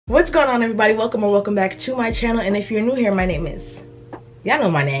What's going on, everybody? Welcome or welcome back to my channel. And if you're new here, my name is, y'all know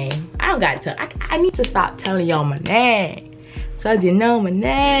my name. I don't got to, I need to stop telling y'all my name, cause you know my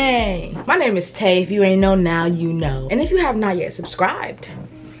name. My name is Tay. If you ain't know, now you know. And if you have not yet subscribed,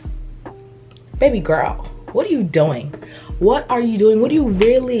 baby girl, what are you doing? What are you doing? What are you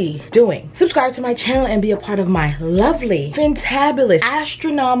really doing? Subscribe to my channel and be a part of my lovely, fantabulous,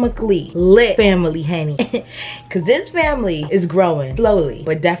 astronomically lit family, honey. Cause this family is growing slowly,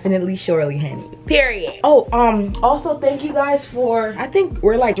 but definitely surely, honey. Period. Oh, also thank you guys for, I think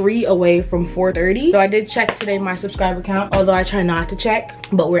we're like 3 away from 430. So I did check today my subscriber count, although I try not to check,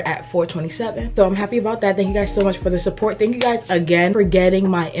 but we're at 427. So I'm happy about that. Thank you guys so much for the support. Thank you guys again for getting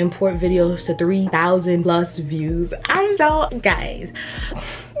my import videos to 3,000 plus views. I'm so, guys,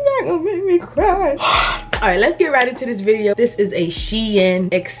 you're not gonna make me cry. All right, let's get right into this video. This is a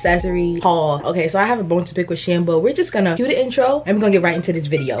Shein accessory haul. Okay, so I have a bone to pick with Shein, but we're just gonna cue the intro and we're gonna get right into this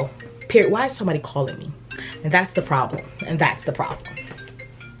video. Period. Why is somebody calling me? And that's the problem. And that's the problem.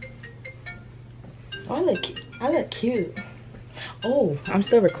 Oh, I look cute. Oh, I'm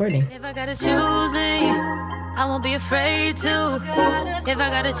still recording. If I gotta choose me, I won't be afraid to. If I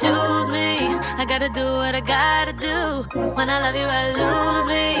gotta choose me, I gotta do what I gotta do. When I love you, I lose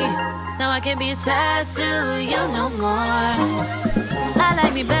me. Now I can't be attached to you no more. I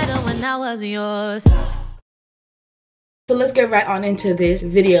like me better when I wasn't yours. So let's get right on into this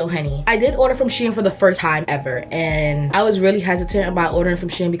video, honey. I did order from Shein for the first time ever, and I was really hesitant about ordering from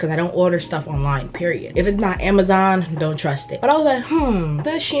Shein because I don't order stuff online, period. If it's not Amazon, don't trust it. But I was like,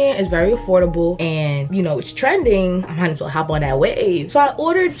 since Shein is very affordable and, you know, it's trending, I might as well hop on that wave. So I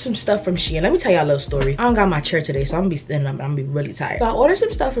ordered some stuff from Shein. Let me tell y'all a little story. I don't got my chair today, so I'm gonna be standing up and I'm gonna be really tired. So I ordered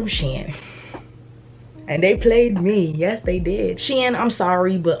some stuff from Shein. And they played me. Yes, they did. Shein, I'm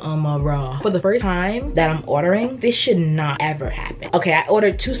sorry, but raw. For the first time that I'm ordering, this should not ever happen. Okay, I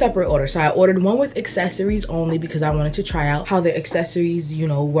ordered 2 separate orders. So I ordered one with accessories only because I wanted to try out how the accessories, you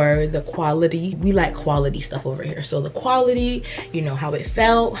know, were, the quality. We like quality stuff over here. So the quality, you know, how it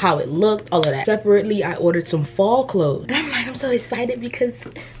felt, how it looked, all of that. Separately, I ordered some fall clothes. And I'm like, I'm so excited because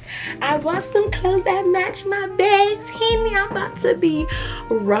I bought some clothes that match my bags, honey. I'm about to be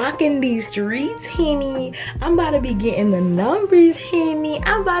rocking these streets, honey. I'm about to be getting the numbers, honey.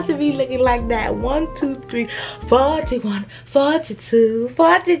 I'm about to be looking like that 1, 2, 3, 41, 42,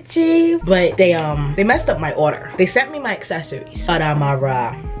 43. But they messed up my order. They sent me my accessories, but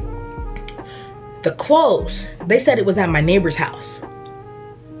the clothes, they said it was at my neighbor's house.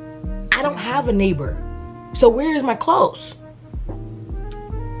 I don't have a neighbor, so where is my clothes?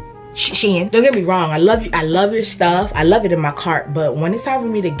 Shein, don't get me wrong, I love you, I love your stuff, I love it in my cart, but when it's time for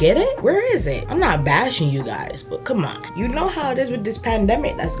me to get it, where is it? I'm not bashing you guys, but come on, you know how it is with this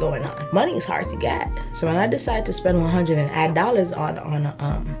pandemic that's going on. Money is hard to get, so when I decide to spend $100 and add dollars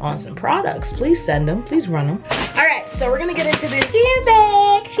on some products, please send them, please run them. All right, so we're gonna get into this Shein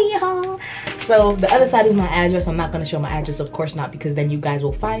bag, Shein haul. So the other side is my address. I'm not gonna show my address, of course not, because then you guys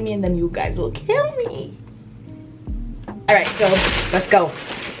will find me and then you guys will kill me. All right, so let's go.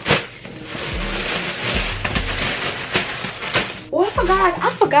 Oh, I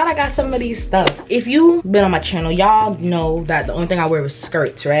forgot I got some of these stuff. If you've been on my channel, y'all know that the only thing I wear is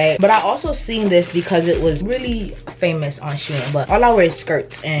skirts, right? But I also seen this because it was really famous on Shein, but all I wear is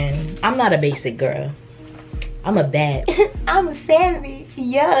skirts, and I'm not a basic girl. I'm a bad. I'm a savage,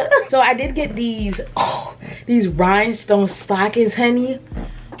 yeah. So I did get these, these rhinestone stockings, honey.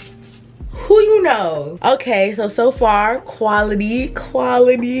 Who you know? Okay, so far, quality.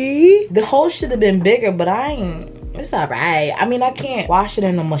 The hole should have been bigger, but it's all right. I mean, I can't wash it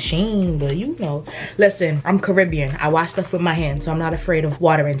in a machine, but you know. Listen, I'm Caribbean. I wash stuff with my hands, so I'm not afraid of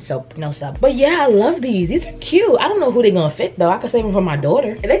water and soap, no soap. But yeah, I love these. These are cute. I don't know who they're gonna fit though. I could save them for my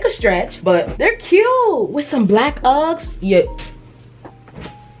daughter. They could stretch, but they're cute. With some black Uggs, yeah.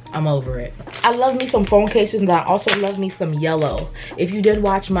 I'm over it. I love me some phone cases, and I also love me some yellow. If you did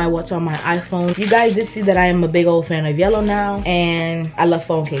watch my what's on my iPhone, you guys did see that I am a big old fan of yellow now, and I love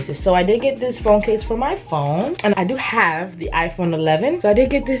phone cases. So I did get this phone case for my phone, and I do have the iPhone 11. So I did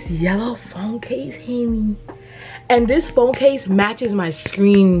get this yellow phone case, honey. And this phone case matches my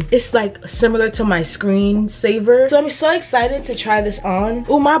screen. It's like similar to my screensaver. So I'm so excited to try this on.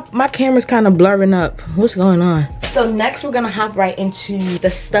 Oh, my camera's kind of blurring up. What's going on? So next we're gonna hop right into the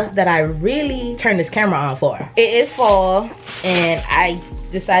stuff that I really turned this camera on for. It is fall, and I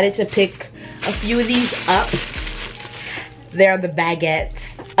decided to pick a few of these up. They're the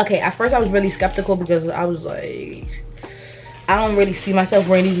baguettes. Okay, at first I was really skeptical because I was like, I don't really see myself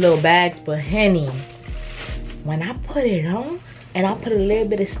wearing these little bags, but honey, when I put it on, and I put a little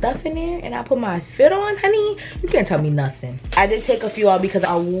bit of stuff in there and I put my fit on, honey, you can't tell me nothing. I did take a few out because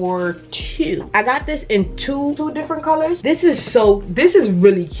I wore 2. I got this in two different colors. This is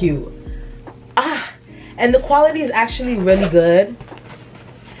really cute. And the quality is actually really good.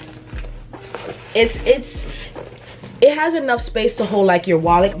 It has enough space to hold like your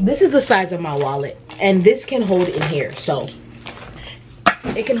wallet. This is the size of my wallet, and this can hold in here. So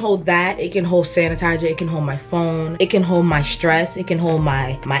it can hold that, it can hold sanitizer, it can hold my phone, it can hold my stress, it can hold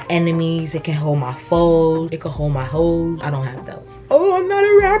my enemies, it can hold my foes, it can hold my hoes. I don't have those. Oh, I'm not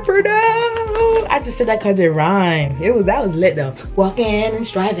a rapper though. I just said that because it rhymed. That was lit though. Walking and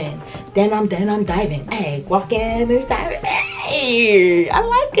striving, then I'm diving. Hey, walking and striving. Hey, I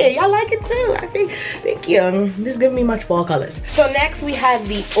like it. Y'all like it too. I think. Thank you. This gives me much fall colors. So next we have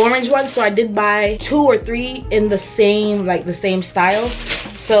the orange one. So I did buy 2 or 3 in the same style.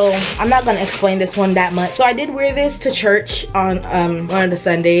 So I'm not gonna explain this one that much. So I did wear this to church on one of the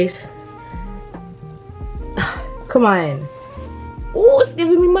Sundays. Come on. Oh, it's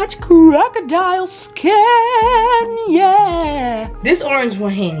giving me much crocodile skin, yeah. This orange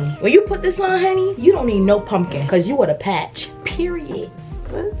one, honey. When you put this on, honey, you don't need no pumpkin because you want a patch, period.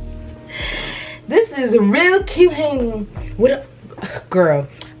 This is real cute, honey. Girl,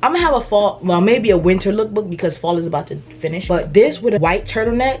 I'm gonna have a fall, well, maybe a winter lookbook because fall is about to finish. But this with a white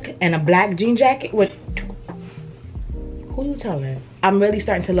turtleneck and a black jean jacket with, who you telling? I'm really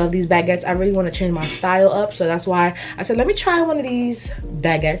starting to love these baguettes. I really want to change my style up, so that's why I said let me try one of these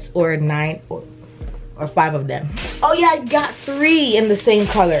baguettes, or 9 or 5 of them. Oh yeah, I got 3 in the same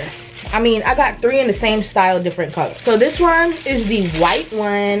color. I mean, I got 3 in the same style, different colors. So this one is the white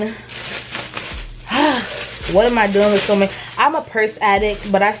one. What am I doing with so many? I'm a purse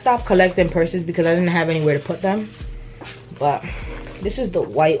addict, but I stopped collecting purses because I didn't have anywhere to put them. But this is the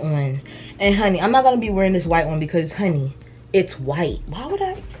white one. And honey, I'm not gonna be wearing this white one because honey, it's white. Why would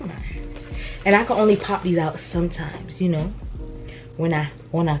I? Come on. And I can only pop these out sometimes, you know, when I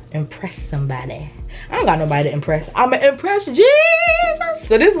wanna impress somebody. I don't got nobody to impress. I'ma impress Jesus.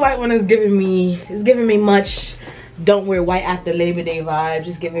 So this white one is giving me much don't wear white after Labor Day vibe.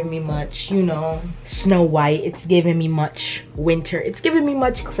 Just giving me much, you know, Snow White. It's giving me much winter. It's giving me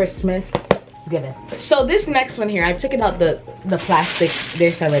much Christmas. It's giving. So this next one here, I took it out the plastic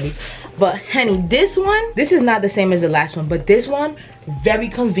this already. But honey, this one, this is not the same as the last one, but this one, very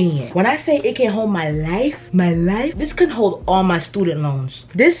convenient. When I say it can hold my life, this can hold all my student loans.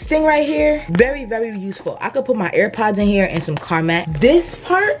 This thing right here, very, very useful. I could put my AirPods in here and some car mat. This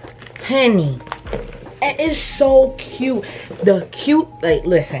part, honey, it is so cute. The cute, like,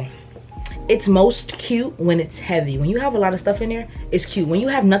 listen, it's most cute when it's heavy. When you have a lot of stuff in there, it's cute. When you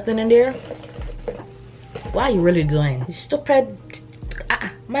have nothing in there, what are you really doing? You stupid.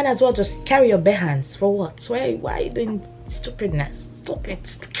 Might as well just carry your bare hands. For what? Why are you doing stupidness? Stupid.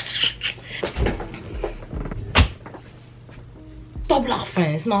 Stop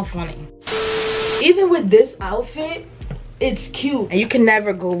laughing. It's not funny. Even with this outfit, it's cute. And you can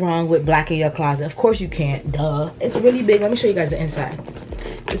never go wrong with black in your closet. Of course you can't. Duh. It's really big. Let me show you guys the inside.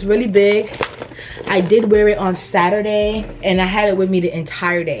 It's really big. I did wear it on Saturday, and I had it with me the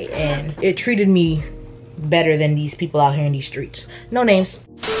entire day, and it treated me better than these people out here in these streets. No names.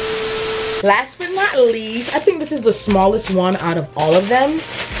 Last but not least, I think this is the smallest one out of all of them,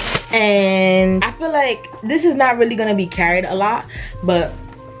 and I feel like this is not really gonna be carried a lot, but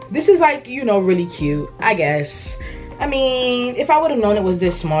this is, like, you know, really cute, I guess. I mean, if I would have known it was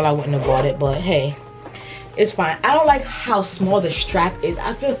this small, I wouldn't have bought it, but hey, it's fine. I don't like how small the strap is.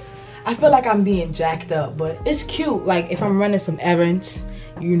 I feel like I'm being jacked up, but it's cute. Like, if I'm running some errands,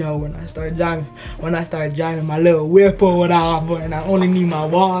 you know, when I start driving my little whip or whatever, and I only need my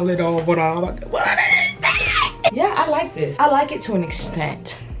wallet or whatever. Yeah, I like this. I like it to an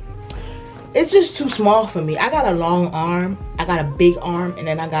extent. It's just too small for me. I got a long arm, I got a big arm, and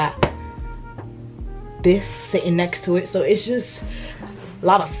then I got this sitting next to it, so it's just a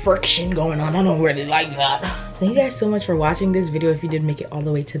lot of friction going on. I don't really like that. Thank you guys so much for watching this video. If you did make it all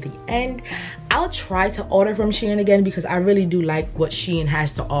the way to the end, I'll try to order from Shein again because I really do like what Shein has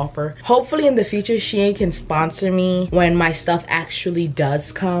to offer. Hopefully in the future Shein can sponsor me when my stuff actually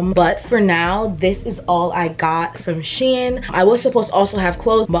does come, but for now this is all I got from Shein. I was supposed to also have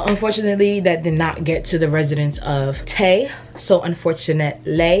clothes, but unfortunately that did not get to the residence of Tay, so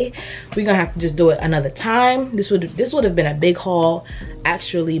unfortunately we're gonna have to just do it another time. This would have been a big haul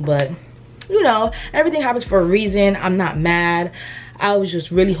actually, but you know, everything happens for a reason. I'm not mad. I was just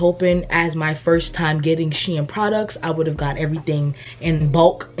really hoping, as my first time getting Shein products, I would have got everything in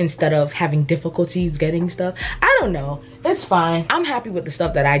bulk instead of having difficulties getting stuff. I don't know, it's fine. I'm happy with the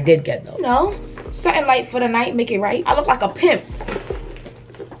stuff that I did get though. You know, something light for the night, make it right. I look like a pimp.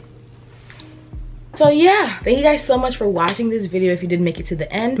 So yeah, thank you guys so much for watching this video. If you did make it to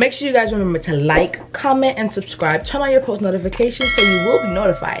the end, make sure you guys remember to like, comment, and subscribe. Turn on your post notifications so you will be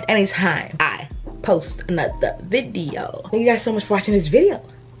notified anytime I post another video. Thank you guys so much for watching this video,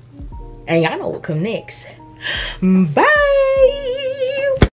 and y'all know what come next. Bye.